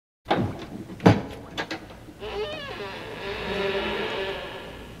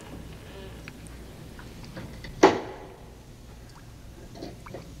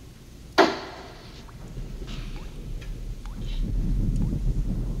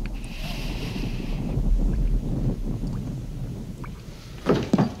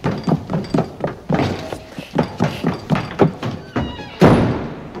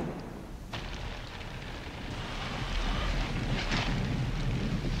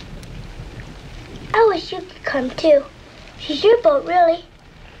wish you could come too. She's your boat, really.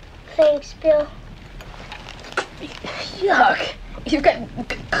 Thanks, Bill. Yuck. You've got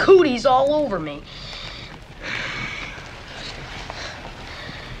cooties all over me.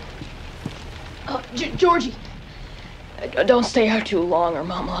 Georgie, don't stay out too long or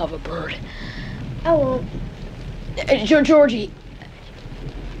Mom will have a bird. I won't. Georgie.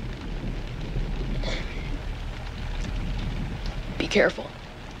 Be careful.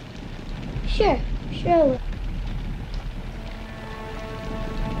 Sure I will.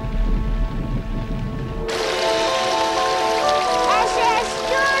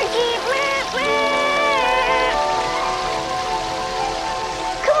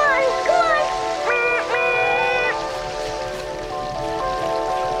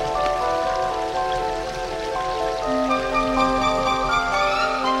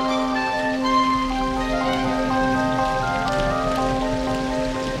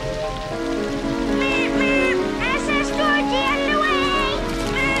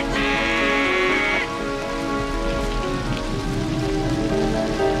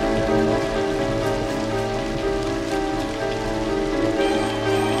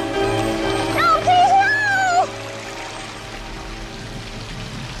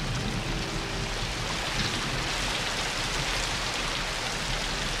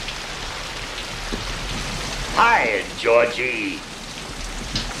 Hi, Georgie.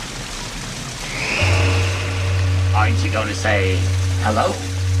 Aren't you going to say hello?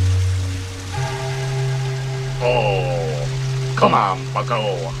 Oh, come on,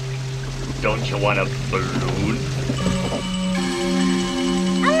 bucko. Don't you want a balloon?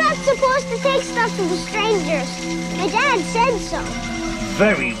 I'm not supposed to take stuff to the strangers. My dad said so.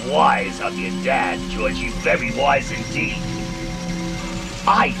 Very wise of your dad, Georgie. Very wise indeed.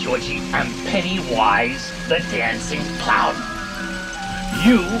 I, Georgie, am Pennywise the Dancing Clown.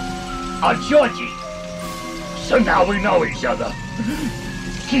 You are Georgie. So now we know each other.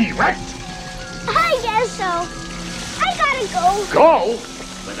 Correct? I guess so. I gotta go. Go?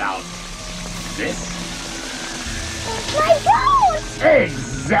 Without this? My ghost!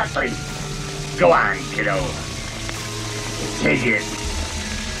 Exactly. Go on, kiddo. Take it.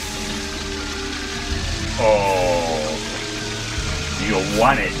 Oh. You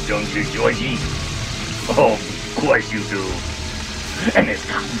want it, don't you, Georgie? Oh, of course you do. And there's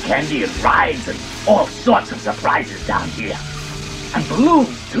cotton candy and rides and all sorts of surprises down here. And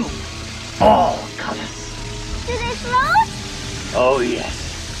balloons, too. All colors. Do they float? Oh, yes.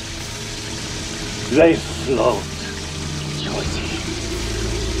 They float, Georgie.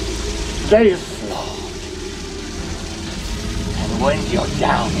 They float. And when you're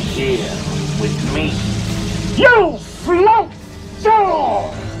down here with me, you float too!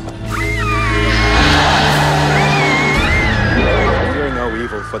 Fear no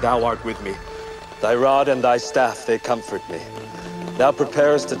evil, for thou art with me. Thy rod and thy staff, they comfort me. Thou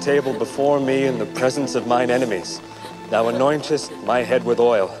preparest a table before me in the presence of mine enemies. Thou anointest my head with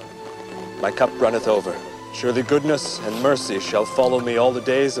oil. My cup runneth over. Surely goodness and mercy shall follow me all the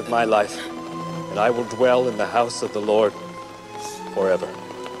days of my life, and I will dwell in the house of the Lord forever.